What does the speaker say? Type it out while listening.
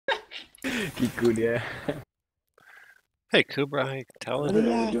He could, yeah. Hey, Kubra. Hey, Talon.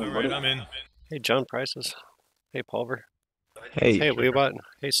 Alright, I'm in. Hey, John Prices. Hey, Pulver. Hey. Hey, Weebot.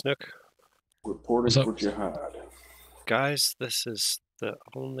 Hey, Snook. Reporting for jihad. Guys, this is the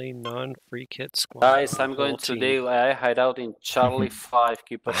only non-free kit squad. Guys, I'm going today. I hide out in Charlie 5.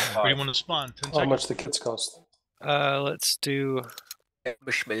 Keep us Where do you 5. want to spawn? 10 How seconds. much the kits cost? Let's do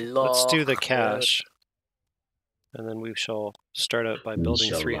the cache. And then we shall start out by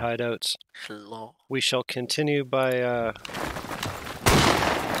building 3 hideouts. We shall continue by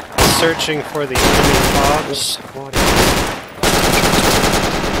searching for the enemy mobs.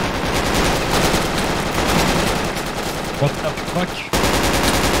 What the fuck?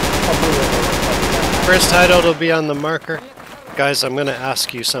 First hideout will be on the marker. Guys, I'm going to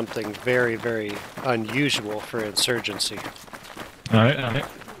ask you something very, very unusual for insurgency. Alright.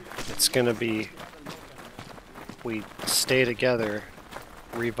 It's going to be we stay together,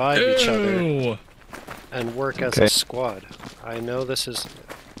 revive each other, and work as a squad. I know this is...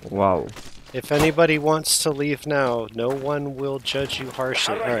 Wow. If anybody wants to leave now, no one will judge you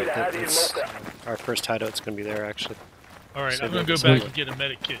harshly. Alright, our first hideout's going to be there, actually. Alright, I'm going to go back and get a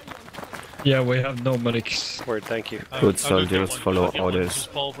medic kit. Yeah, we have no medics. Word, thank you. Good soldiers follow orders.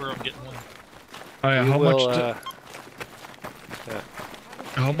 Pulver, I'm getting one.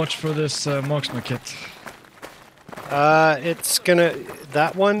 How much for this marksman kit? It's gonna...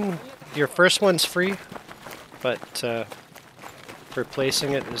 That one, your first one's free, but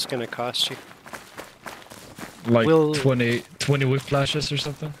replacing it is gonna cost you. Like 20 whip flashes or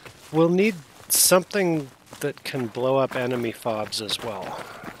something? We'll need something that can blow up enemy fobs as well.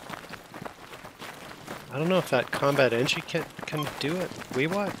 I don't know if that combat engine kit can do it.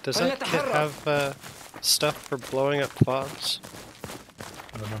 Weewat, does that kit have stuff for blowing up fobs?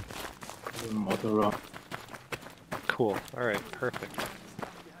 I don't know. Cool. Alright, perfect.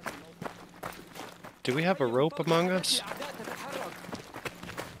 Do we have a rope among us?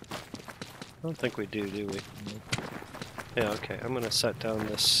 I don't think we do we? Yeah, okay. I'm gonna set down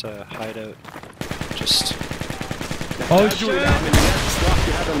this hideout. Just... Oh shit!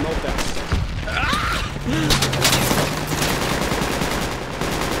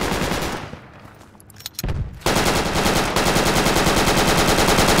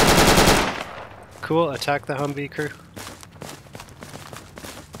 Cool, attack the Humvee crew.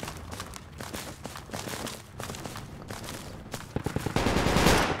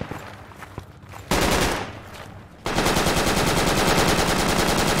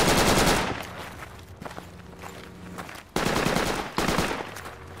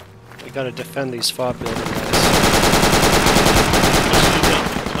 We gotta defend these fob buildings, guys.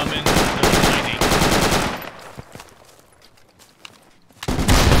 Come in,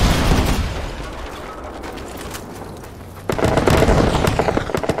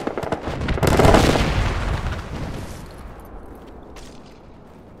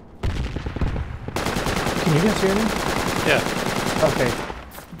 Can you guys hear me? Yeah. Okay.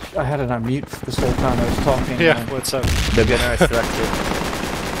 I had it on mute this whole time I was talking. Yeah, what's up? The gunner is selected.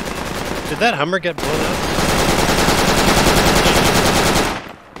 Did that Hummer get blown up?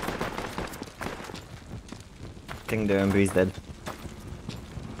 I think the MV is dead.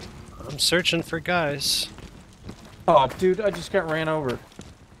 I'm searching for guys. Oh, dude, I just got ran over.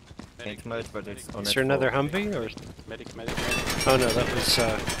 Can't merge, but it's on Is there another Humvee or? Medic. Oh no, that was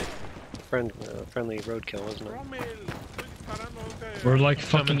friendly roadkill, wasn't it? We're like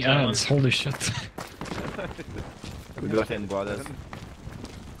fucking ants, holy shit. We got in, brothers.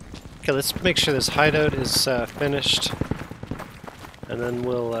 Okay, let's make sure this hideout is finished, and then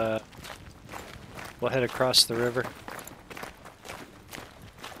we'll head across the river.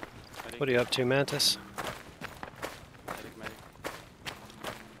 What are you up to, Mantis?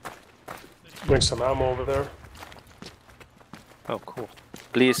 Bring some ammo over there. Oh, cool.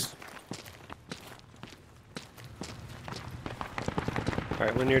 Please.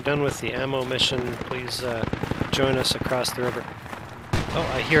 Alright, when you're done with the ammo mission, please join us across the river. Oh,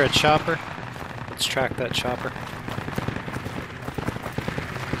 I hear a chopper. Let's track that chopper.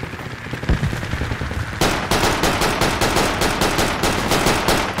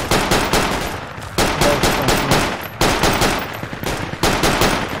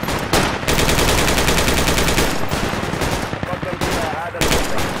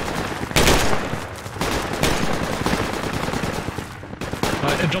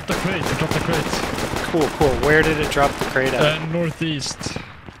 It dropped the crate, Cool, cool. Where did it drop the crate at? Northeast.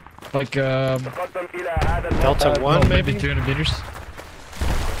 Like, Delta 1, maybe maybe? 200 meters.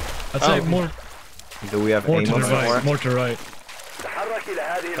 I'd say more Do we have to aim the on right, more? more to the right.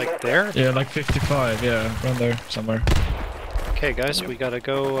 Like there? Yeah, like 55, yeah, around there, somewhere. Okay, guys, we gotta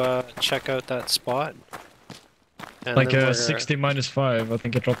go check out that spot. And Like then we're- 60 minus 5, I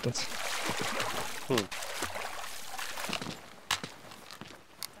think I dropped it.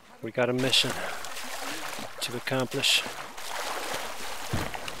 We got a mission to accomplish.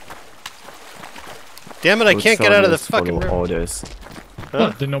 Damn it, I can't get out of the fucking river. orders. Huh?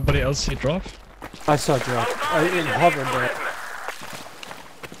 What, did nobody else see drop? I saw it drop. It hovered there.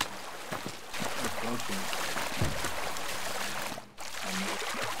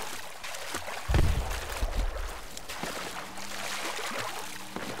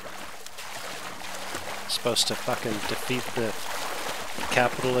 Supposed to fucking defeat the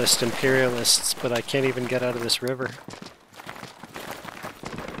capitalist imperialists, but I can't even get out of this river.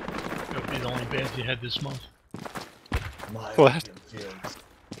 It'll be the only bath you had this month. What?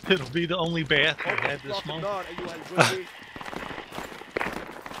 It'll be the only bath you had this month.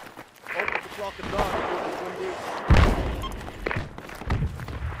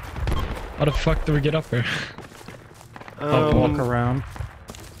 How the fuck do we get up here? I'll walk around.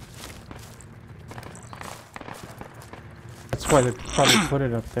 That's why they probably put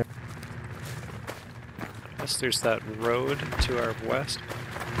it up there. I guess there's that road to our west.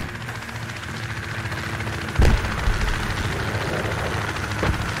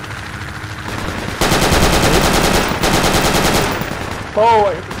 Oh,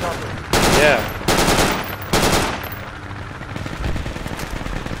 I hit the chopper. Yeah.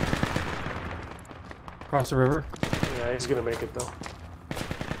 Across the river. Yeah, he's gonna make it though.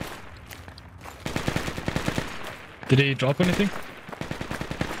 Did he drop anything?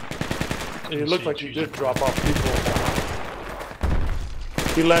 It looked like he did drop off people.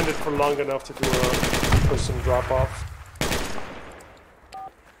 He landed for long enough to do a person drop off.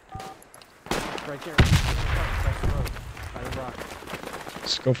 Right there. Across the road. By the rock.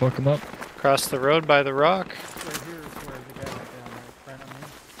 Let's go fuck him up. Across the road by the rock. Right here is where the guy went down there. Right on me.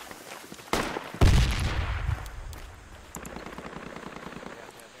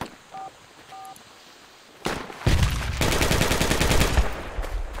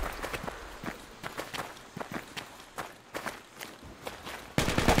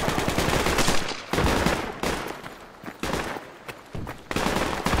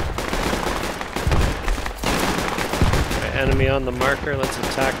 Enemy on the marker, let's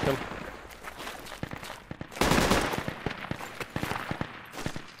attack them.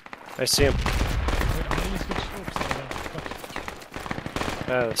 I see him.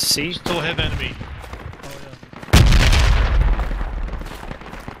 C? Still have enemy.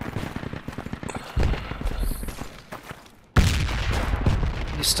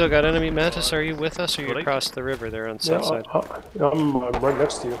 You still got enemy, Mantis? Are you with us or are you across the river there on the south side? I'm right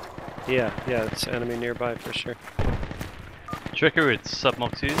next to you. Yeah, it's enemy nearby for sure. Tricker, it's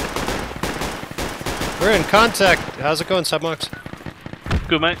Submox. We're in contact! How's it going, Submox?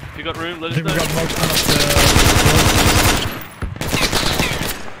 Good, mate. If you got room, let I think we us got know. marked past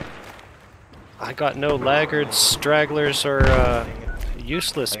I got no laggards, stragglers, or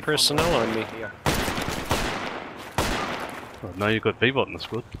useless personnel on me. Oh, now you've got B-bot in the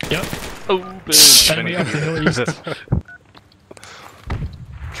squad. Yep. Oh, boom. Enemy up the hill east.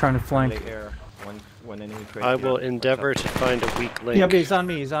 Trying to flank. One enemy I will endeavor to find a weak link. Yeah, but he's on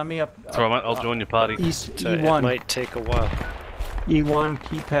me. He's on me up. It's alright, mate. I'll join your party. East So it E1. might take a while. E1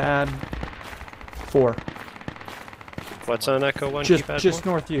 keypad 4. What's on Echo 1 Just keypad just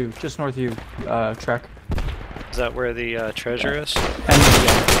 4? north you. Just north you. Trek. Is that where the treasure is?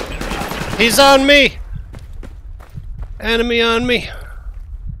 Enemy. He's on me! Enemy on me!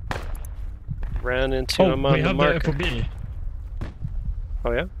 Ran into him on we the have marker. the FOB.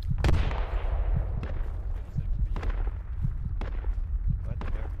 Oh yeah?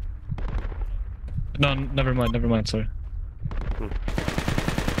 No, never mind, sorry.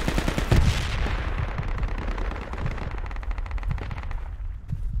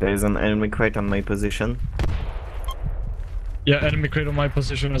 There is an enemy crate on my position. Yeah, enemy crate on my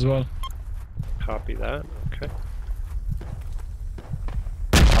position as well. Copy that, okay.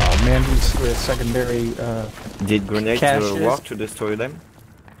 Oh man, these secondary. Did grenades Caches. work to destroy them?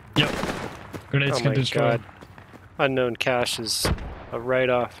 Yep. Grenades Oh can my destroy. god. Unknown cache is a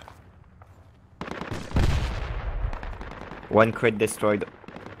write-off. One crate destroyed.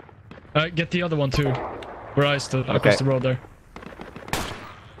 Get the other one too. Where I stood, Okay. across the road there.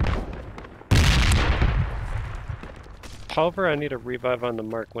 However, I need a revive on the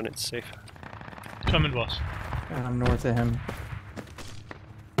mark when it's safe. Coming, boss. I'm north of him.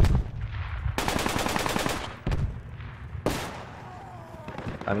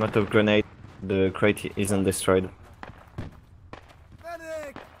 I'm out of grenade. The crate isn't destroyed.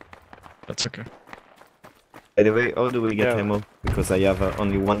 That's okay. By the way, how do we get Yeah. ammo? because I have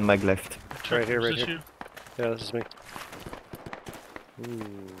only one mag left. Right here, Is right this here. you? Yeah, this is me.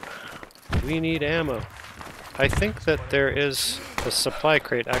 Ooh. We need ammo. I think that there is a supply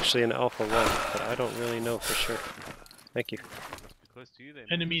crate actually in Alpha 1, but I don't really know for sure. Thank you. Close to you there.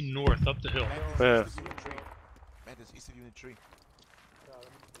 Enemy north, up the hill. Yeah.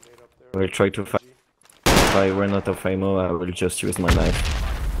 I will try to find. If I run out of ammo, I will just use my knife.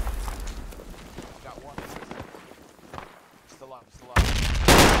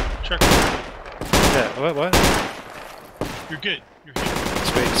 Check. Yeah, what? You're good. You're good.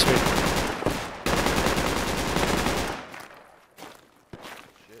 Sweet, sweet.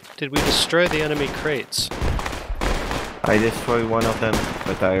 Did we destroy the enemy crates? I destroyed one of them,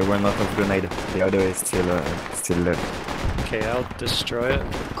 but I ran out of grenade. The other is still there. Okay, I'll destroy it.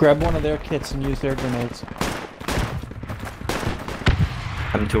 Grab one of their kits and use their grenades.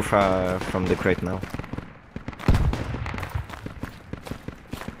 I'm too far from the crate now.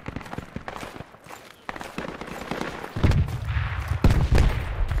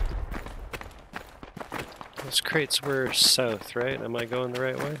 Those crates were south, right? Am I going the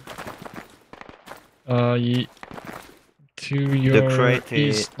right way? To your crate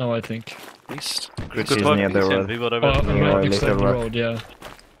east now, I think. East? Crate Good is luck. near the Send road. people over. Right Little next to the rock. road, yeah.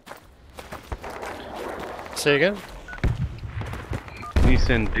 Say again? Can you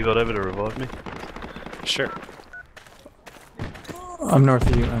send Bigot over to revive me? Sure. I'm north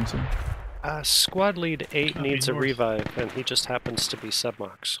of you, Ensign. Squad lead 8 Copy, needs a north. revive, and he just happens to be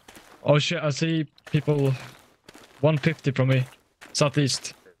submox. Oh shit, I see people 150 from me.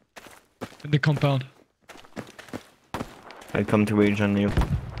 Southeast. In the compound. I come to region you.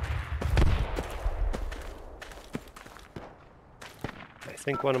 I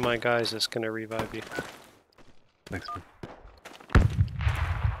think one of my guys is gonna revive you. Thanks, man.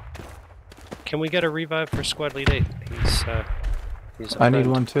 Can we get a revive for squad lead 8? He's a I need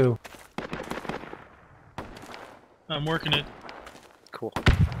friend. one too. I'm working it. Cool.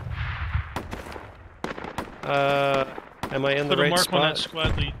 Am I in the Put a right mark on that spot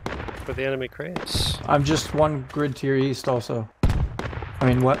squad lead. for the enemy crates? I'm just one grid to your east also. I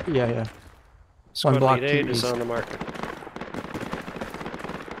mean, what? Yeah. Squad block lead to 8 is east. on the marker.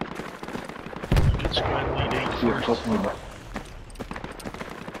 Get squad lead 8 first.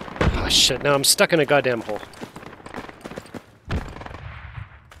 Oh shit, now I'm stuck in a goddamn hole.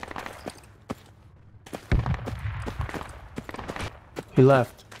 He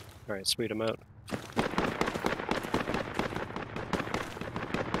left. Alright, sweet, I'm out.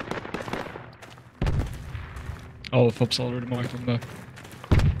 Oh, Fop's already marked on that.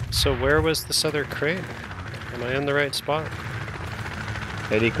 So where was this other crate? Am I in the right spot?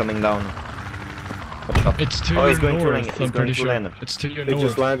 Eddie coming down. Watch out. It's to Oh, he's your going to land. north, He's I'm going pretty to sure. land. It's to your They north.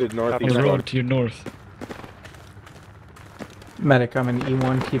 just landed On northeast. the Copy. road to your north. Medic, I'm in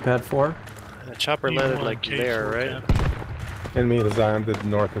E1, keypad 4. Chopper landed like K4 there, right? cap. Enemy is landed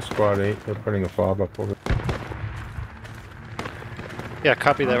north of squad 8. They're putting a fob up over. Yeah,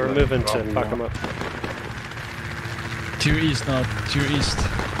 copy that. We're moving to Copy fuck that. them up. To your east now, to your east.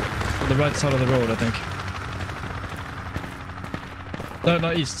 On the right side of the road, I think. No,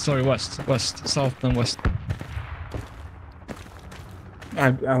 not east, sorry, west. West, south and west.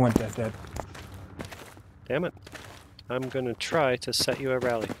 I went dead. Damn it. I'm gonna try to set you a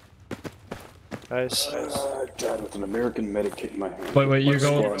rally. Guys, I died with an American medic kit in my hand. Wait, you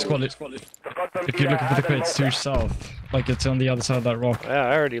go Squad squad lead. If you're looking for the crates to your south, like it's on the other side of that rock. yeah,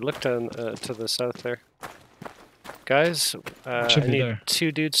 I already looked on, to the south there. Guys, I Should be need there.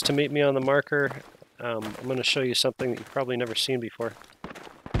 2 dudes to meet me on the marker. I'm gonna show you something that you've probably never seen before.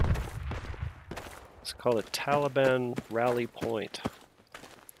 It's called a Taliban rally point.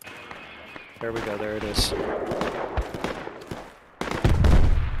 There we go, there it is.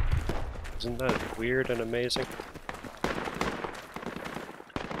 Isn't that weird and amazing?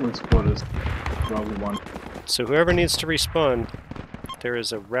 What squad is probably one. So whoever needs to respawn, there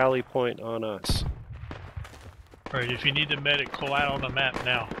is a rally point on us. Alright, if you need the medic, call out on the map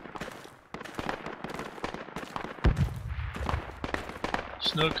now.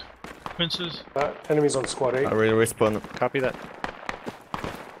 Snook, Princess, Enemies on squad 8. I will respawn. Copy that.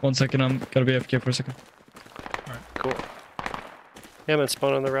 1 second, I'm gonna be AFK for a second. Cool. Yeah, man,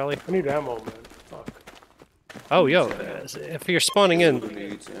 spawn on the rally. I need ammo, man. Fuck. Oh, yo, if you're spawning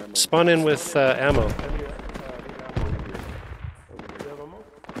in, spawn in with ammo. I need ammo in here. You have ammo?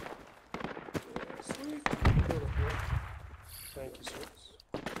 Sweet. Thank you, sir.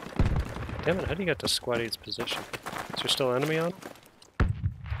 Damn it, how do you get to squad 8's position? Is there still enemy on?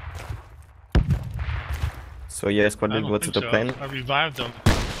 So yeah, squad I lead, don't what's think the so. plan? I revived them.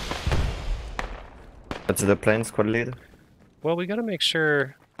 What's the plan, squad lead? Well, we gotta make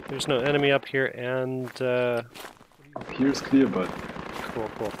sure there's no enemy up here and... Up here's clear, but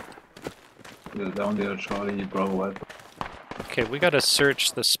Cool. down there, Charlie, Bravo, White. Okay, we gotta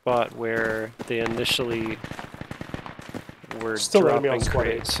search the spot where they initially were Still enemy on dropping squad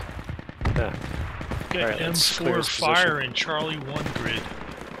crates. Yeah. Get Alright, let's clear M4 this fire position. in Charlie 1 grid.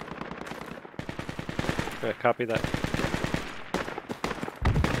 Yeah, copy that.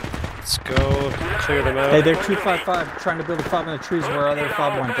 Let's go clear them out. Hey, they're 255 trying to build a fob in the trees where other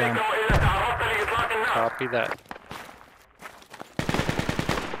fob went down. Copy that.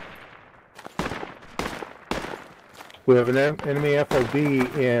 We have an enemy FOB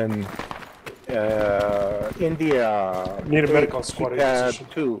in India. Need a medical squad. Pad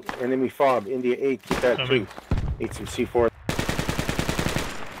 2. Enemy FOB, India 8, Pad 2. Coming. 8 some C4.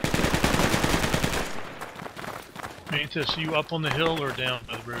 Mantis, you up on the hill or down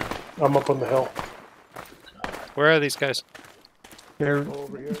by the road? I'm up on the hill. Where are these guys? They're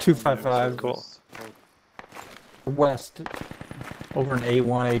 255 Cool. west, over in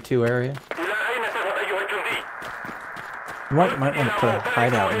A1, A2 area. You might want to put a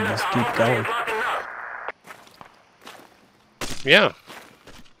hideout in this deep gully. Yeah.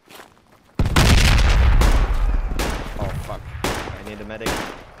 Oh fuck. I need a medic.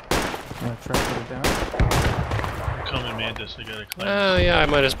 Yeah, try to put it down. I'm coming, Mantis. I gotta climb. Yeah, I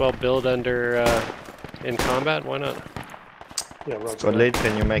might as well build under in combat. Why not? Yeah, roger. Squad lead,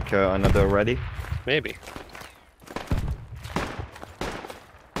 can you make another ready? Maybe.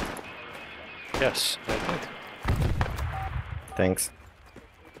 Yes, I think. Thanks.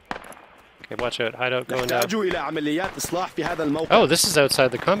 Okay, watch out. Hideout going down. Oh, this is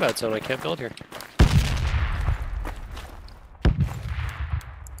outside the combat zone. I can't build here.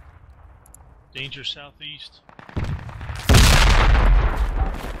 Danger southeast.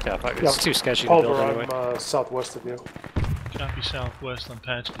 Yeah, fuck, Yeah. it's too sketchy to build Oliver, anyway. I'm southwest of you. Copy southwest. I'm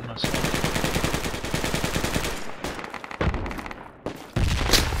patching myself.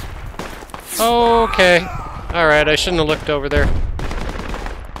 Okay. Alright, I shouldn't have looked over there.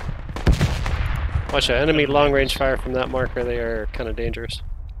 Watch out, enemy long-range fire from that marker. They are kind of dangerous.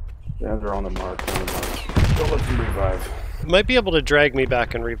 Yeah, they're on the mark. Don't let them revive. Might be able to drag me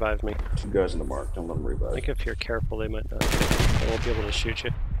back and revive me. 2 guys on the mark. Don't let them I revive. think if you're careful, they might not. They won't be able to shoot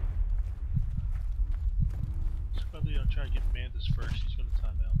you. Probably I'll try to get Mantis first. He's gonna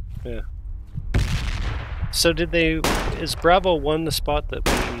time out. Yeah. So did they... Is Bravo 1 the spot that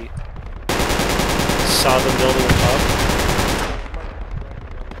we saw them building a pub?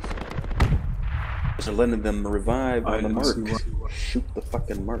 They're letting them revive on the didn't mark. see what- Shoot the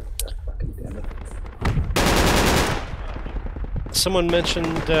fucking mark. God fucking damn it. Someone mentioned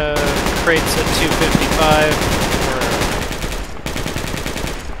crates at 255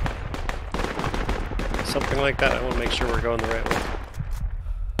 or something like that. I want to make sure we're going the right way.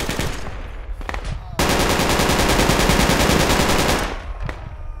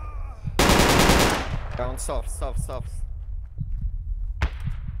 Down south.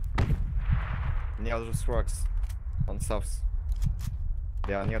 Near those rocks. On south.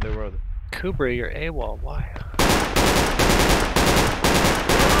 They are near the road. Kubra, you're AWOL. Why?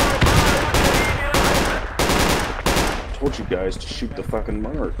 Told you guys to shoot the fucking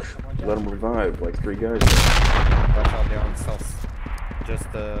mark. Let them revive like 3 guys. Watch out, they are on south. Just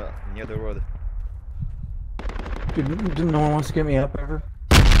near the road. Dude, no one wants to get me up ever?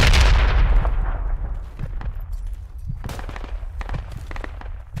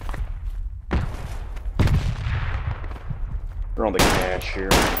 They're on the cache here.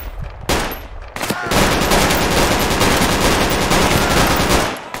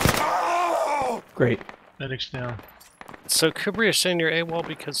 Great. Medic's down. So Kubra, you're saying you're AWOL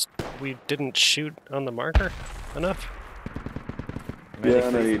because we didn't shoot on the marker enough? Yeah,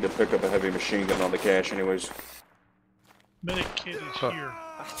 and I need to pick up a heavy machine gun on the cache anyways. Medic kit is here.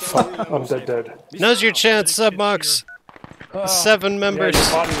 Fuck, I'm dead. Now's your chance, Submox. 7 members. Yeah,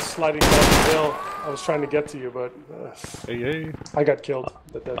 your body is sliding down the hill. I was trying to get to you, but I got killed.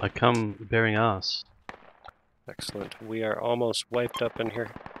 Dead. I come bearing ass. Excellent. We are almost wiped up in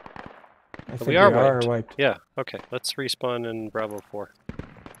here. I think We are are wiped. Yeah, okay. Let's respawn in Bravo 4.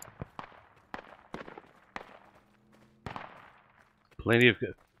 Plenty of.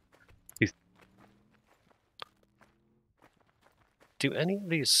 Do any of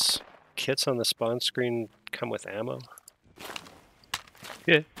these kits on the spawn screen come with ammo?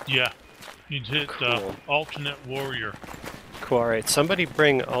 Yeah. You'd hit Cool. alternate warrior. Cool, alright. Somebody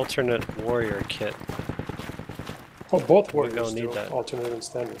bring alternate warrior kit. Oh, both We warriors don't need do that. alternate and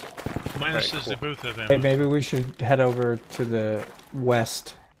standard. Minus Right, says they both have Hey, ammo. maybe we should head over to the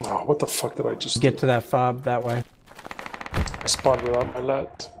west. Oh, what the fuck did I just Get to that fob that way. I spawned without my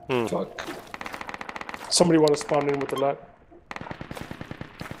lat. Hmm. Fuck. Somebody want to spawn in with the lat?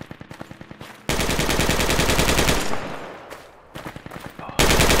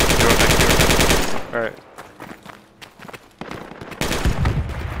 Alright.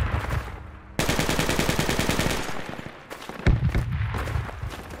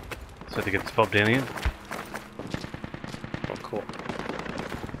 So I think it's Bob Danny in. Oh, cool.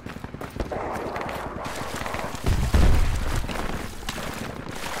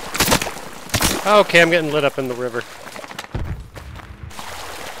 Okay, I'm getting lit up in the river.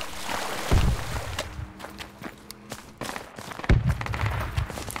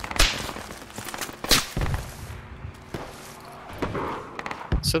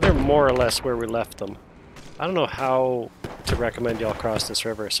 So they're more or less where we left them. I don't know how to recommend y'all cross this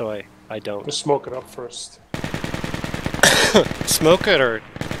river, so I don't. Just smoke it up first. Smoke it or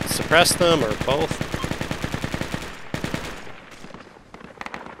suppress them or both?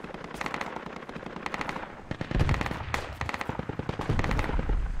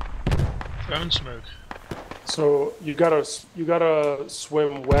 Drone smoke. So you gotta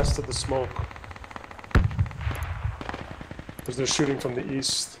swim west of the smoke. Because they're shooting from the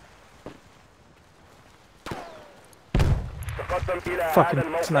east. Fucking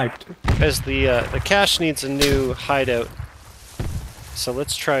sniped. As the cache needs a new hideout, so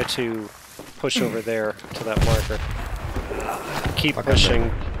let's try to push over there to that marker. Keep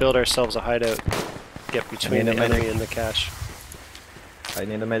pushing, build ourselves a hideout, get between the enemy and the cache. I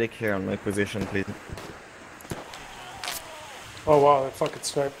need a medic here on my position, please. Oh wow, that fucking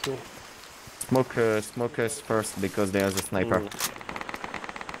sniped me. Smoke us first because there's a sniper.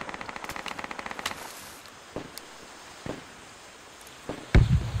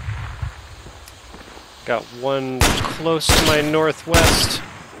 Got one close to my northwest.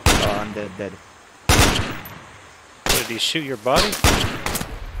 Oh, I'm dead. Did he shoot your body?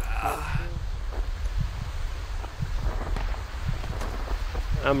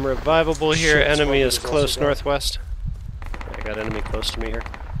 I'm revivable here. Shit, Enemy is smoke is close also northwest. I got enemy close to me here.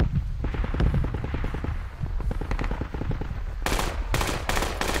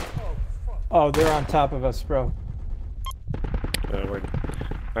 Oh, they're on top of us, bro.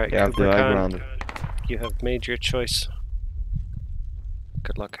 Alright, Yeah, Cooper the high Khan, ground. you have made your choice.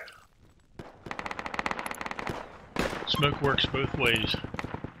 Good luck. Smoke works both ways.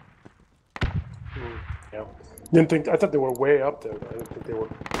 Yeah. Didn't think. I thought they were way up there. I didn't think they were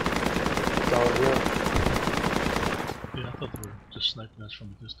down here. Yeah, I thought they were just sniping us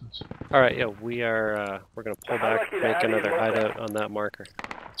from a distance. Alright, yeah, we're gonna pull back, make another hideout on that marker.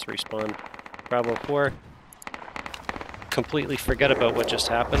 Let's respawn. Bravo 4. Completely forget about what just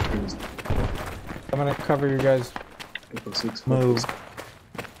happened. I'm gonna cover you guys. Move.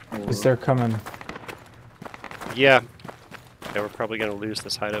 Because they're coming. Yeah. Yeah, we're probably gonna lose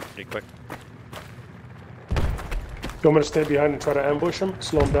this hideout pretty quick. You want me to stay behind and try to ambush them?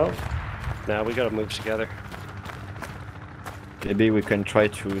 Slow them down? Now we gotta move together. Maybe we can try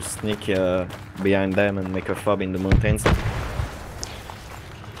to sneak behind them and make a fob in the mountains.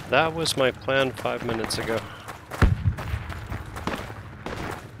 That was my plan 5 minutes ago.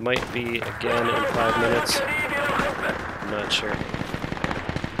 Might be again in 5 minutes. I'm not sure.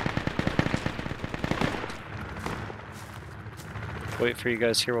 Wait for you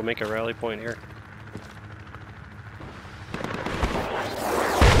guys here, we'll make a rally point here.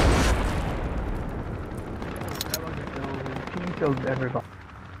 Team killed everybody.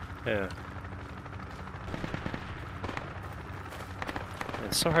 Yeah.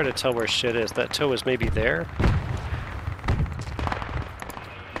 It's so hard to tell where shit is. That toe is maybe there?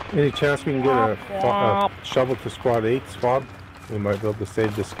 Any chance we can get a shovel to squad 8 swab? We might be able to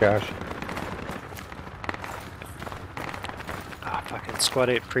save this cache. Ah, fucking Squad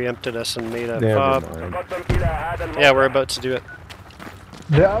 8 preempted us and made a Never fob. mind. Yeah, we're about to do it.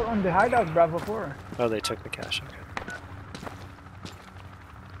 They're out on the hideout, Bravo 4. Oh, they took the cache. Okay.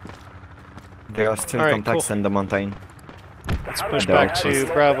 There are still Alright, contacts cool. in the mountain. Let's push They're back close.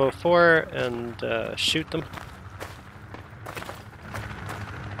 to Bravo 4 and shoot them.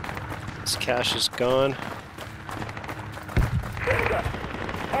 This cache is gone.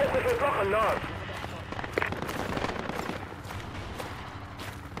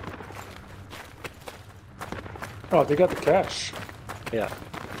 Oh, they got the cache. Yeah.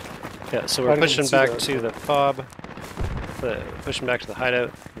 Yeah, so I we're didn't pushing see back that. to the fob. Pushing back to the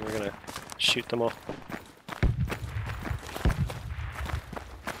hideout. And we're gonna shoot them all.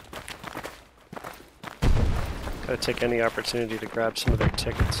 Gotta take any opportunity to grab some of their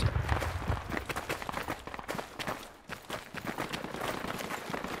tickets.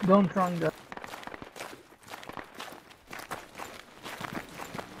 Don't run, guys.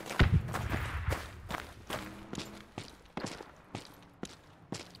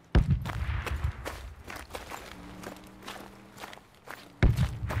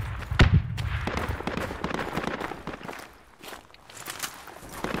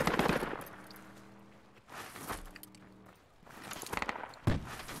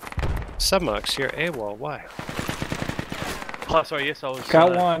 Submux, you're AWOL. Why? Oh, sorry, yes, I was.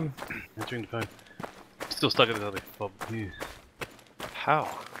 Got one. Answering the phone. Still stuck at the other fob. Yeah. How?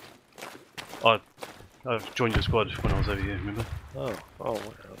 I've joined your squad when I was over here, remember? Oh, okay,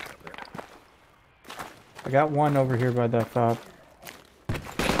 weird. I got one over here by that fob.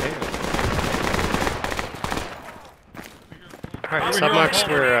 Alright, Submux,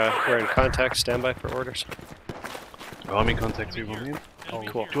 we're in contact. Stand by for orders. Oh, I'm in contact too, man. Oh,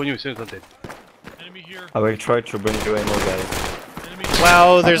 cool. Join you as soon as I'm dead. Enemy here. I will try to bring you ammo, guys. Enemy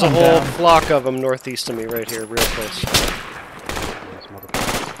Wow, there's a I'm whole down. flock of them northeast of me right here, real close.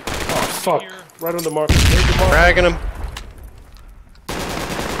 Oh, fuck. Right on the mark. There's the mark. Fragging them.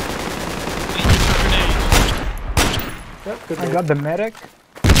 Yep, good I move. got the medic.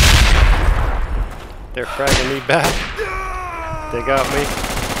 They're fragging me back. They got me.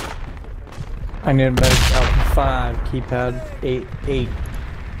 I need a medic out 5, keypad 8.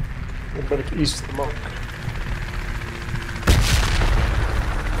 The medic east of the mark.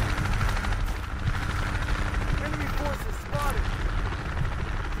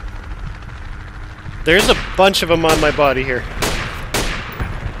 There's a bunch of them on my body here.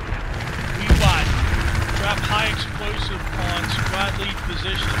 We watch. Drop high explosive on squad lead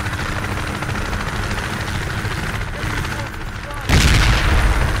position.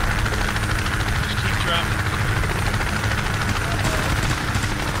 Just keep dropping.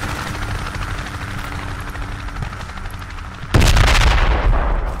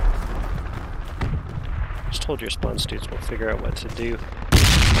 Just hold your response, dudes. We'll figure out what to do.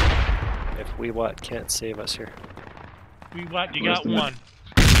 If we can't save us here. We watch. You got one.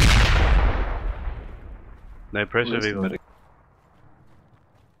 No pressure, Viva.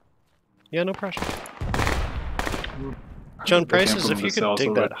 Yeah, no pressure. John Prices, if you could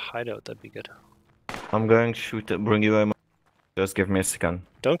dig that hideout, that'd be good. I'm going to bring you ammo. Just give me a second.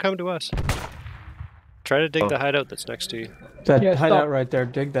 Don't come to us. Try to dig the hideout that's next to you. That Yeah, hideout stop. right there,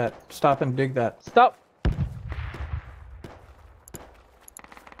 dig that. Stop and dig that. Stop.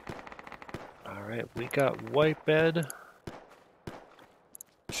 Alright, we got white bed.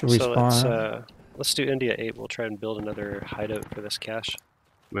 Should we So spawn? let's do India 8. We'll try and build another hideout for this cache.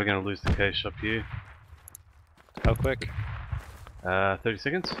 We're gonna lose the cache up here. How quick? 30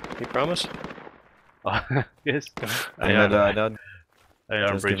 seconds? You promise? Oh, yes. Another hideout. I'm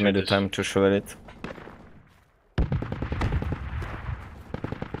Just give me the time to show it.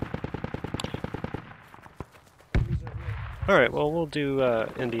 Alright, well we'll do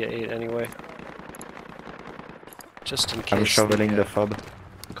India 8 anyway. Just in case. I'm shoveling the fob.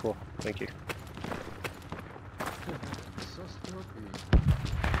 Cool, thank you.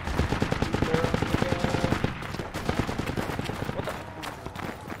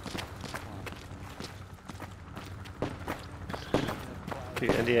 Do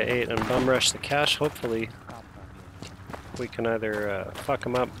India 8 and bum rush the cache. Hopefully we can either fuck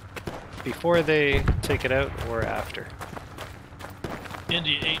them up before they take it out or after.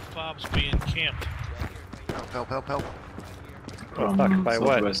 India 8 fobs being camped. Help. Oh fuck, by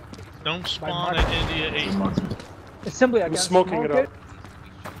what? Don't spawn at India 8. It's simply I I'm got smoking it up.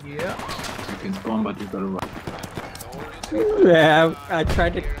 Yeah. You can spawn, but you gotta run. Yeah, I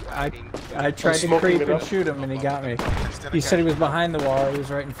tried to smoking creep it and up. shoot him, and he got me. He said he was behind the wall. He was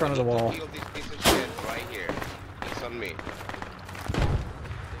right in front of the wall. Kill this piece of shit right here. It's on me.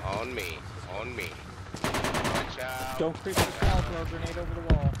 On me. Watch out. Don't creep the wall. Throw a grenade over the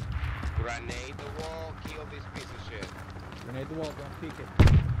wall. Grenade the wall. Kill this piece of shit. Grenade the wall. Don't peek it.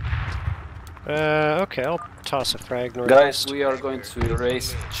 Okay, I'll toss a frag north. Guys, we are going to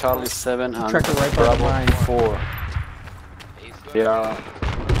erase Charlie 7 and Tracker right by the Bravo mine. 4. Yeah.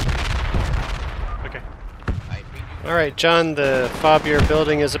 Okay. Alright, John, the fob you're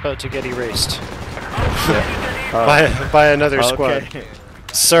building is about to get erased. Yeah. By another squad. Okay.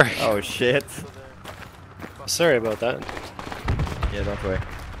 Sorry. Oh shit. Sorry about that. Yeah, don't worry.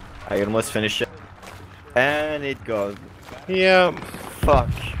 I almost finished it. And it goes. Yeah. Fuck.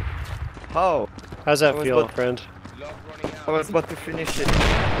 How? How's that I was feel, about- friend? I was about to finish it.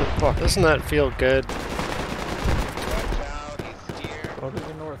 What the fuck? Doesn't that feel good? Go to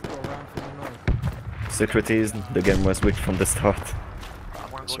the north. Go around from the north. Secret is, the game was weak from the start.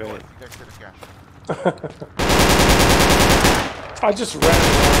 That's right. I just ran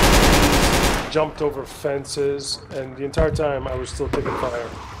around, jumped over fences, and the entire time I was still taking fire.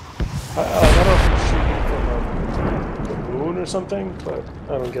 I don't know if it's shooting from the moon or something, but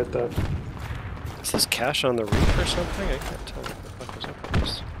I don't get that. Is this cache on the roof or something? I can't tell what the fuck was up with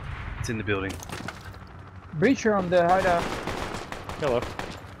this. It's in the building. Breacher on the hideout. Hello.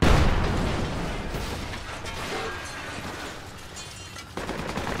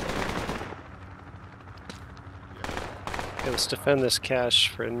 let's defend this cache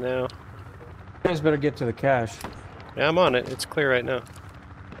for now. You guys better get to the cache. Yeah, I'm on it. It's clear right now.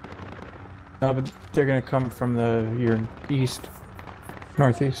 No, but they're gonna come from your east,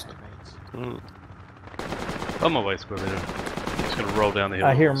 northeast. Mm. On my way, square leader. Just gonna roll down the hill.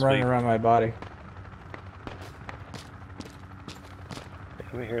 I hear him running around my body.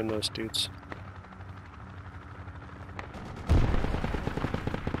 I'm hearing those dudes. Can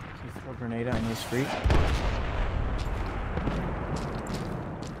you throw a grenade on the street?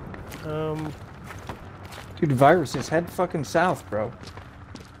 Dude, virus is head fucking south, bro.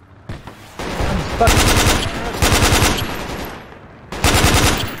 I'm stuck.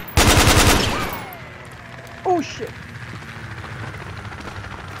 Oh shit.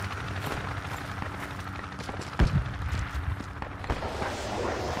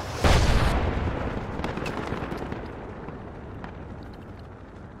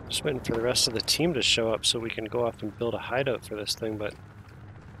 Just waiting for the rest of the team to show up so we can go off and build a hideout for this thing, but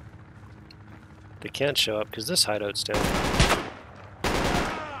they can't show up because this hideout's down.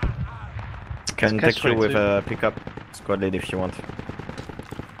 Can take you with a pickup squad lead if you want.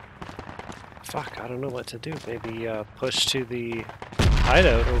 Fuck, I don't know what to do. Maybe push to the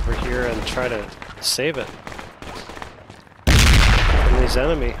hideout over here and try to save it from these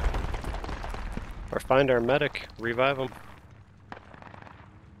enemy. Or find our medic, revive him.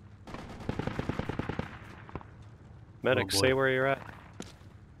 Medic, say where you're at.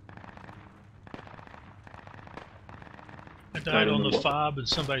 I died on the fob and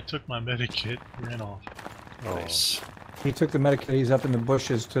somebody took my medikit, ran off. Nice. He took the medikit. He's up in the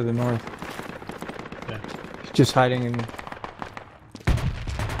bushes to the north. Yeah. He's just hiding in.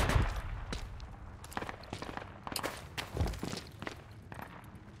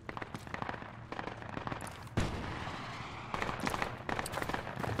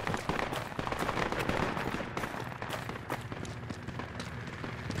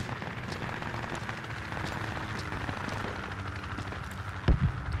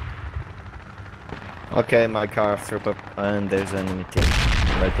 Okay, my car through up and there's an enemy team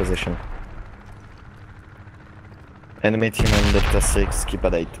in my position. Enemy team on Delta 6, keep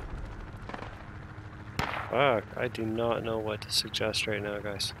at 8. Fuck, I do not know what to suggest right now,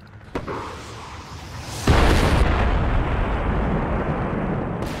 guys.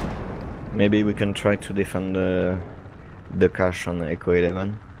 Maybe we can try to defend the cache on Echo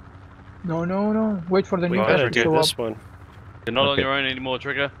 11. No, no, no. Wait for the We new gotta guys to do show this up. one. You're not on Okay. your own anymore,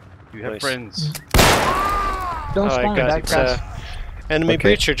 Trigger. You have Nice. friends. Don't Oh, I spawn got that it. guys. Enemy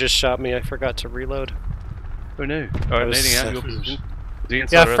Okay. breacher just shot me. I forgot to reload. Who knew? Alright, was, leading out uh, your position. Is he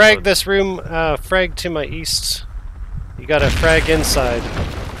inside Yeah, or frag outside? this room. Frag to my east. You got a frag inside. We're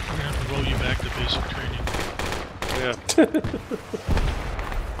gonna have to roll you back to basic training. Yeah.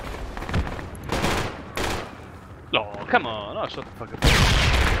 Oh, come on. Oh, shut the fuck up.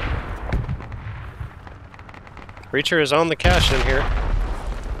 Breacher is on the cache in here.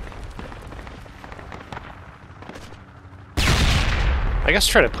 I guess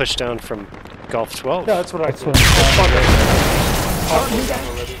try to push down from Golf 12. Yeah, that's what I thought.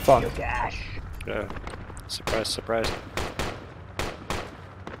 Fuck. Yeah. Surprise, surprise.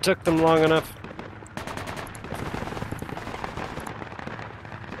 Took them long enough.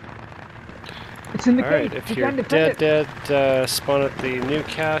 It's in the Alright, cave. if You you're can't defend dead, it. spawn at the new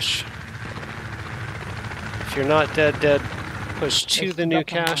cache. If you're not dead, push to It's the new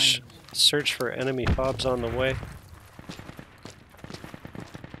up on cache. mine. Search for enemy fobs on the way.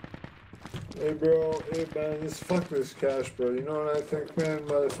 Hey bro, hey man, just fuck this cash, bro. You know what I think, man,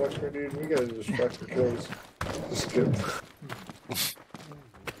 motherfucker, dude? We gotta just fucking kills. Just kidding.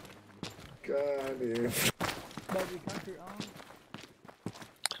 God, dude.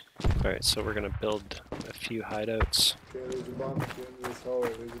 Alright, so we're gonna build a few hideouts. Okay, there's a bomb at the end of this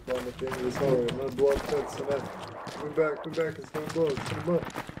hallway. There's a bomb at the end of this hallway. I'm gonna blow up that cement. Move back, it's gonna blow, it's gonna blow.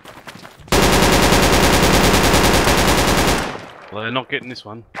 Well, they're not getting this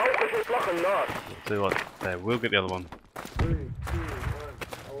one. Tell you what, they will get the other one. 3, 2,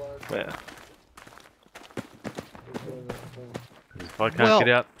 1, Yeah. If I can't get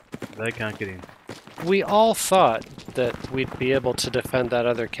out, they can't get in. We all thought that we'd be able to defend that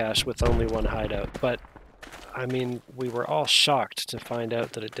other cache with only one hideout, but I mean, we were all shocked to find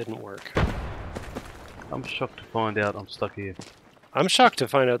out that it didn't work. I'm shocked to find out I'm stuck here. I'm shocked to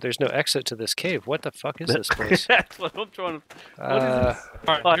find out there's no exit to this cave. What the fuck is this place? That's what I'm trying to. What is this?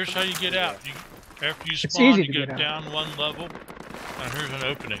 Alright, here's how you get out. After you It's spawn, easy you to go get out. down one level, and here's an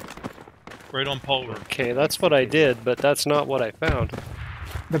opening. Right on Polar. Okay, that's what I did, but that's not what I found.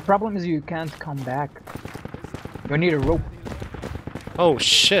 The problem is you can't come back. You need a rope. Oh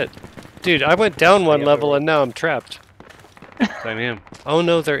shit. Dude, I went down one level and now I'm trapped. Same here. Oh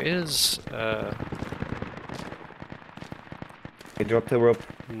no, there is. You drop the rope.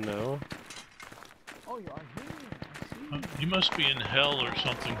 No. Oh, you are here. You must be in hell or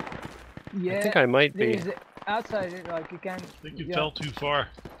something. Yeah. I think I might be. There's outside, like you can. I think you fell too far.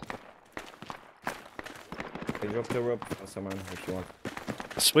 You drop the rope for someone if you want.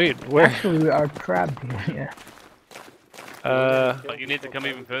 Sweet. Where? Actually, we are trapped here. Yeah. But you need to come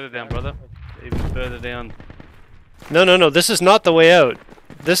even further down, brother. Even further down. No. This is not the way out.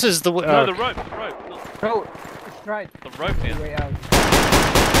 This is the way. No, the rope. Bro, it's right. The rope is. Way out.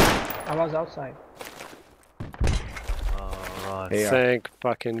 I was outside. Alright. Hey, Thank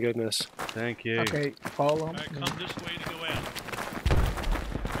fucking goodness. Thank you. Okay, follow. Alright, come this way to go out.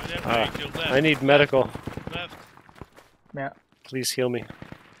 Go that way to your left. I need medical. Left. Yeah. Please heal me.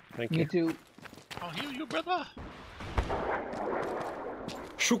 Thank Me you. too. I'll heal you, brother.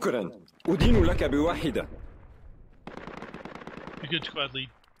 شكرا. أدين لك بواحدة. You're good, squad lead.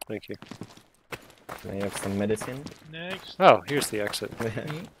 Thank you. I have some medicine. Next. Oh, here's the exit.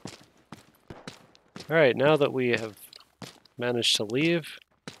 Alright, now that we have managed to leave,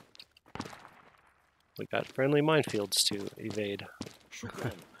 we got friendly minefields to evade.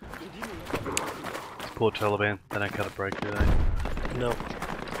 Poor Taliban. They don't cut a break, do they? No.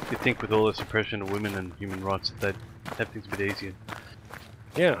 You'd think with all the suppression of women and human rights that they'd have things a bit easier.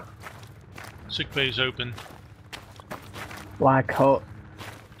 Yeah. Sick bay's open. Black hole.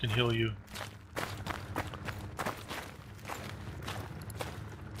 Can heal you.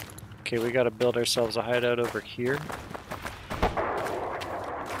 Okay, we gotta build ourselves a hideout over here.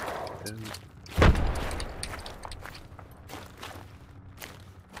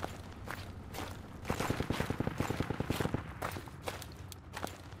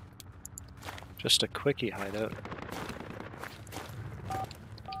 Just a quickie hideout.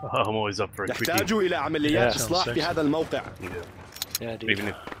 I'm always up for a quickie. يحتاج إلى عمليات إصلاح في هذا الموقع. Yeah, dude. Even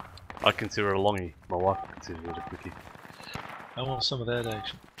if I consider it a longie, my wife considers it a quickie. I want some of that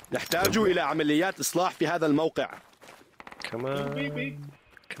action. يحتاج إلى عمليات إصلاح في هذا الموقع. Come on.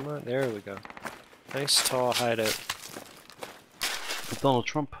 Come on, there we go. Nice tall hideout. Donald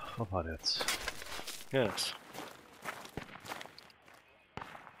Trump of hideouts. Yes.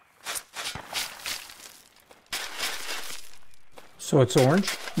 So it's orange?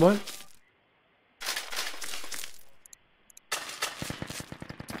 What?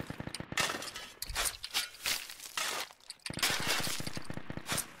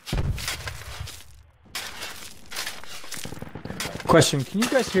 Question, can you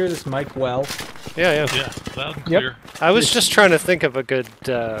guys hear this mic well? Yeah. Yeah, loud and clear. I was just trying to think of a good,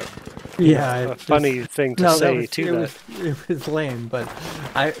 a funny thing to say to that. It was lame, but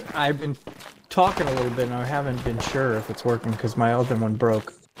I've been talking a little bit and I haven't been sure if it's working because my other one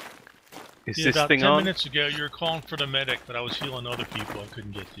broke. Is Yeah, this about thing 10 on? minutes ago, you were calling for the medic, but I was healing other people. I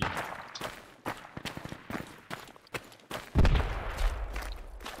couldn't get to you.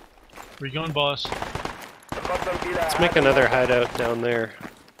 Where you going, boss? Let's make another hideout down there.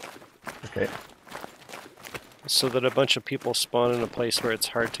 Okay. So that a bunch of people spawn in a place where it's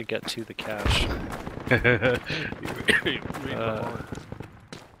hard to get to the cache.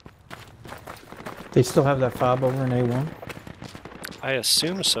 They still have that fob over in A1? I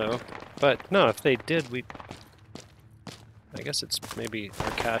assume so. But no, if they did, I guess it's maybe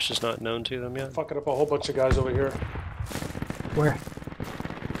our cache is not known to them yet. Fucking up a whole bunch of guys over here. Where?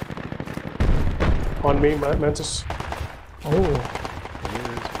 On me, Mantis. Oh.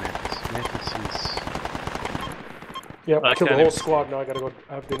 Yep, I killed the can't whole even- squad. Now I gotta go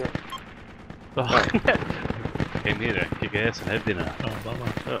have dinner. Came here to kick ass and have dinner. Oh,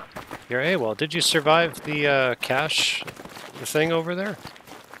 bummer. Oh. You're AWOL. Did you survive the cache thing over there?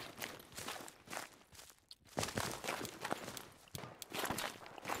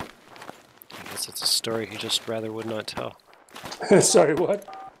 I guess it's a story he just rather would not tell. Sorry,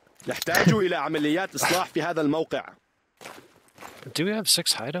 what? يحتاج إلى عمليات إصلاح في هذا الموقع. Do we have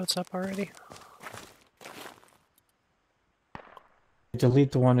 6 hideouts up already?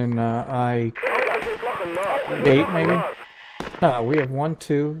 Delete the one in I-8 maybe? No, we have 1,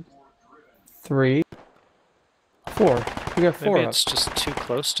 2, 3, 4. We got 4 Maybe up. it's just too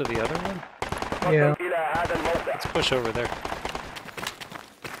close to the other one? Yeah. Let's push over there.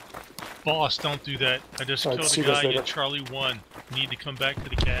 Boss, don't do that. I just Alright, killed see a you guys guy later. at Charlie 1. You need to come back to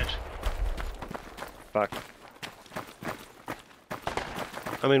the cache. Fuck.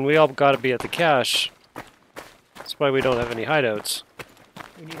 I mean, we all gotta be at the cache. That's why we don't have any hideouts.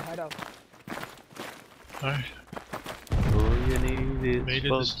 We need a hideout. Alright. All you need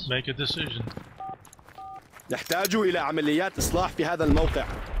is Make a decision. يحتاج إلى عمليات إصلاح في هذا الموقع.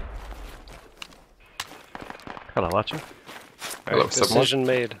 Hello, Archer. Alright, decision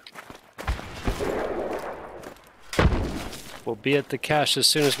made. We'll be at the cache as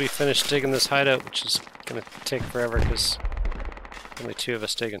soon as we finish digging this hideout, which is gonna take forever because only 2 of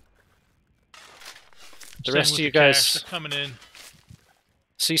us digging. The rest of you guys... They're coming in.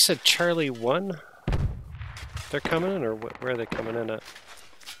 So you said Charlie 1? They're coming in, or where are they coming in at?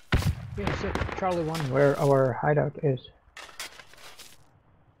 Yeah, so Charlie 1, where our hideout is.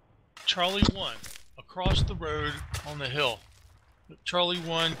 Charlie 1, across the road on the hill. Charlie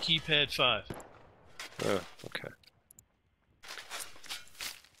 1, keypad 5. Oh, okay.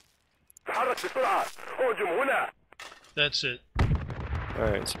 That's it.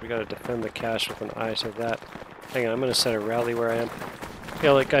 Alright, so we gotta defend the cache with an eye to that. Hang on, I'm gonna set a rally where I am.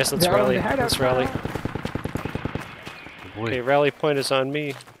 Yeah, like, guys, let's rally. Let's rally. Okay, rally point is on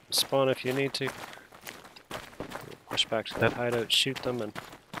me. Spawn if you need to. Push back to that hideout, shoot them, and...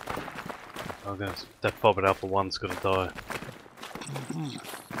 I'm gonna... That fob at Alpha 1's gonna die.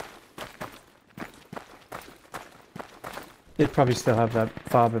 They'd probably still have that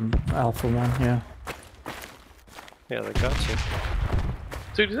fob in Alpha 1, yeah. Yeah, they got to.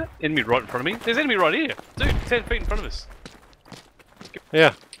 Dude, is that enemy right in front of me? There's enemy right here! Dude, 10 feet in front of us!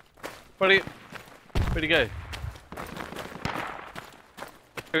 Yeah. Right here. Where'd he go?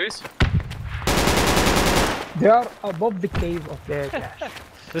 Who is? They are above the cave of their cache.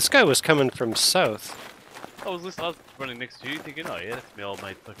 This guy was coming from south. I was running next to you thinking, oh yeah, that's my old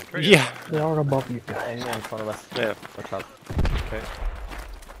mate fucking tree. Yeah. They are above you guys. Enemy in front of us. Yeah. Watch out. Okay.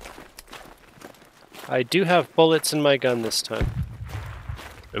 I do have bullets in my gun this time.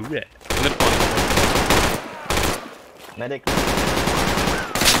 Oh yeah. Medic.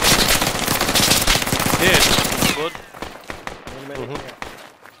 Yeah, good.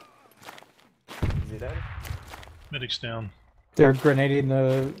 Is he dead? Medic's down. They're grenading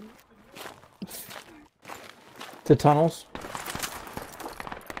the tunnels.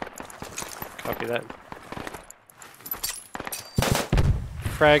 Copy that.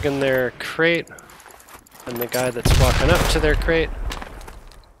 Fragging their crate, and the guy that's walking up to their crate.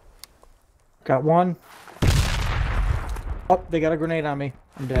 Got one. Oh, they got a grenade on me.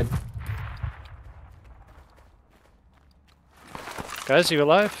 I'm dead. Guys, are you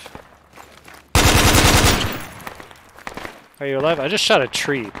alive? Are you alive? I just shot a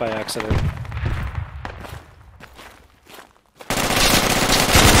tree by accident.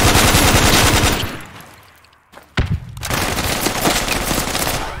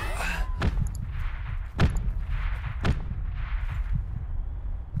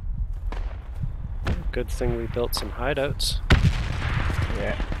 Good thing we built some hideouts.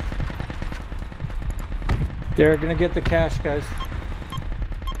 Yeah. They're gonna get the cache, guys.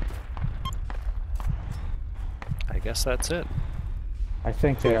 I guess that's it. I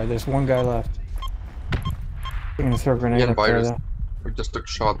think they are. There's one guy left. I'm gonna throw a grenade up there, though. We just took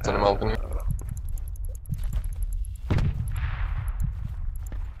shots at him, Alvin.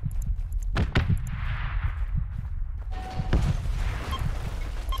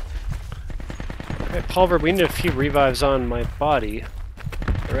 Alright, Pulver, we need a few revives on my body.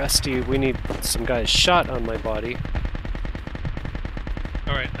 The rest of you, we need some guys shot on my body.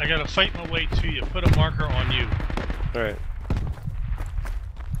 Alright, I gotta fight my way to you. Put a marker on you. Alright.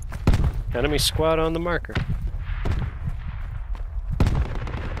 Enemy squad on the marker.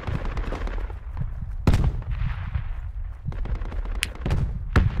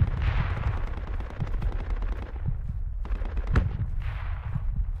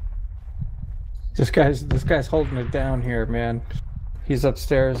 This guy's holding it down here, man. He's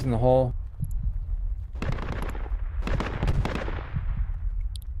upstairs in the hole.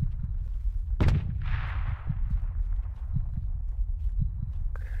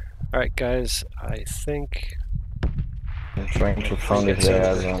 Alright guys, I think... I'm trying to find if they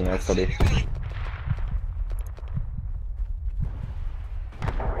have on everybody.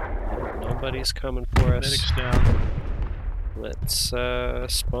 Nobody's coming for us. Medic's down. Let's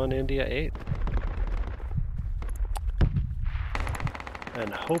spawn India 8.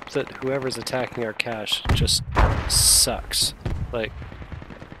 And hope that whoever's attacking our cache just sucks. Like,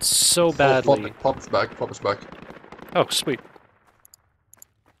 so badly. Pop is back, Pop is back. Oh, sweet.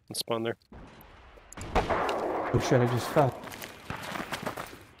 Let's spawn there. Oh shit, I just fell.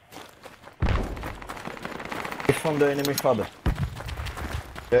 We found the enemy fob.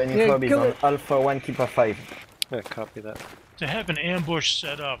 The enemy fob is on Alpha 1, Keeper 5. Yeah, copy that. To have an ambush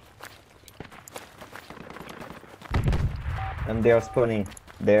set up. And they are spawning.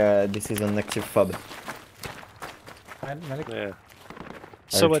 This is an active fob. Yeah.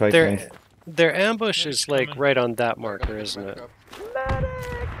 So what their ambush is like right on that marker, isn't it? I'll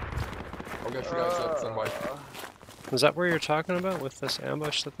get you guys up, stand by. Is that where you're talking about with this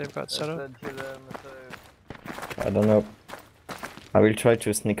ambush that they've got set up? I don't know. I will try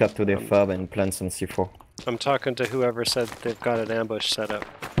to sneak up to the fob and plant some C4. I'm talking to whoever said they've got an ambush set up.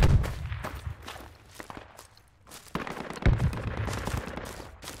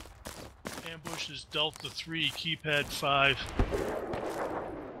 Ambush is Delta 3, keypad 5.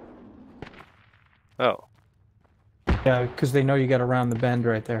 Oh. Yeah, because they know you got around the bend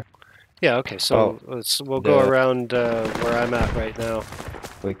right there. Yeah, okay, so we'll go around where I'm at right now.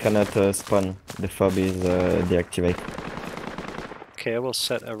 We cannot spawn. The fob is deactivated. Okay, I will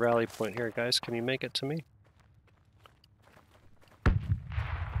set a rally point here, guys. Can you make it to me? Who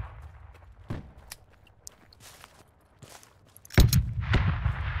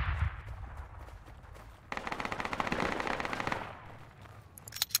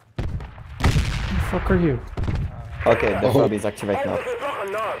the fuck are you? Okay, the fob is activated now.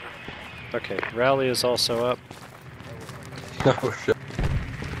 Okay, rally is also up. Oh shit.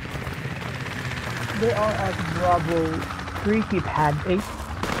 They are at Bravo 3, keypad 8.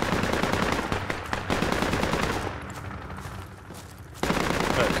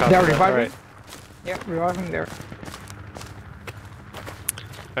 They're reviving. Right. Yeah, reviving there.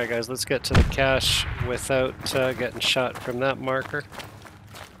 Alright guys, let's get to the cache without getting shot from that marker.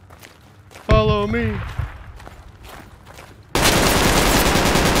 Follow me!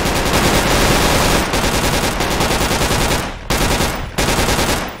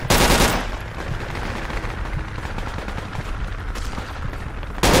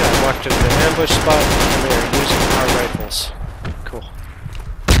 To the ambush spot, and they are using our rifles. Cool.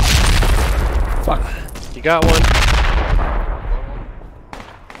 Fuck. You got one.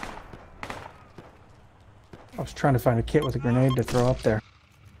 I was trying to find a kit with a grenade to throw up there.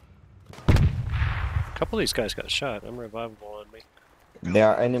 A couple of these guys got shot. I'm revivable on me. There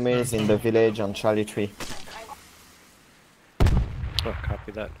are enemies in the village on Charlie 3. Oh,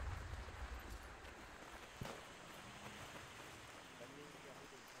 copy that.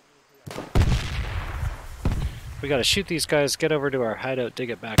 We gotta shoot these guys, get over to our hideout, dig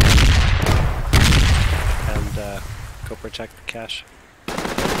it back up, and go protect the cache.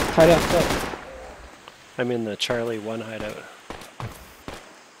 Hideout set. I'm in the Charlie 1 hideout.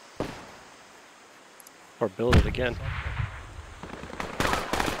 Or build it again.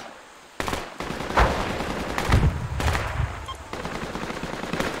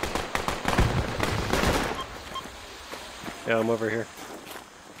 Yeah, I'm over here.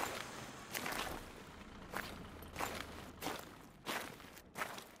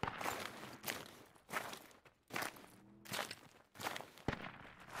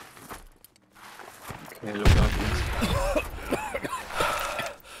 Okay, look out, please.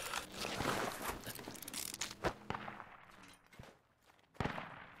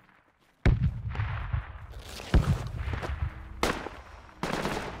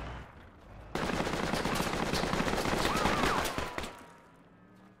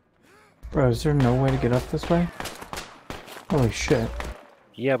 Bro, is there no way to get up this way? Holy shit.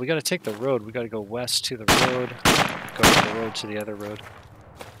 Yeah, we gotta take the road. We gotta go west to the road, go to the road to the other road.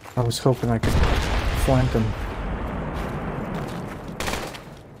 I was hoping I could flank him.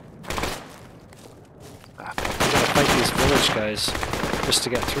 We gotta fight these village guys just to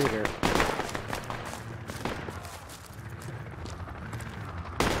get through here.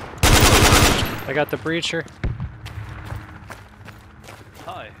 I got the breacher.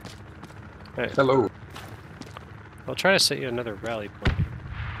 Hi. Hey. Hello. I'll try to set you another rally point.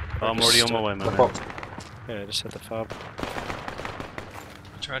 I'm already on my way, man. Yeah, I just hit the fob.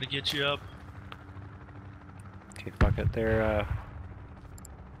 Try to get you up. Okay, fuck it. They're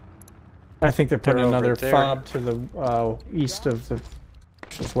I think they're putting over another there. fob to the east of the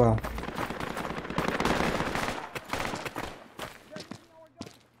as well.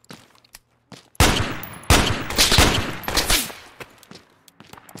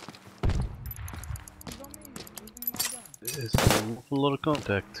 There's an awful lot of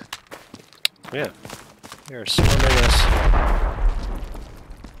contact. Yeah. They are swarming us.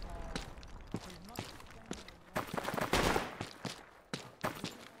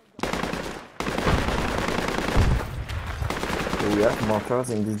 Do we have mortars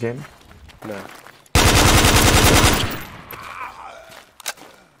in this game? No.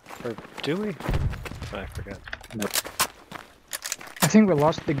 Or do we? I forgot. I think we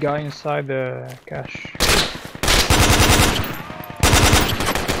lost the guy inside the cache.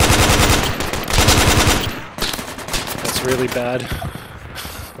 That's really bad.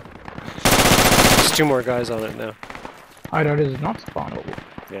 There's 2 more guys on it now. Hideout is not spawnable.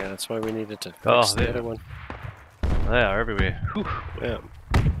 Yeah, that's why we needed to Oh, fix the other one. They are everywhere. Whew. Yeah.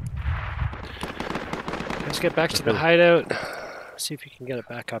 Let's get back to the hideout. See if you can get it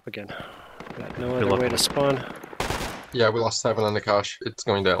back up again. Got no other way to spawn. Yeah, we lost 7 on the cache. It's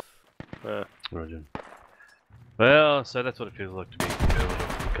going down. Roger. Well, so that's what it feels like to be a little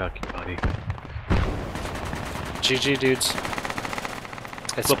cocky body. GG, dudes.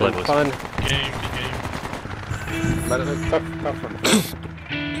 It's Well been played, boys. fun. Game.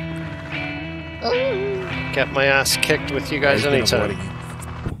 Get my ass kicked with you guys anytime.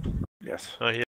 Yes. Oh, yeah.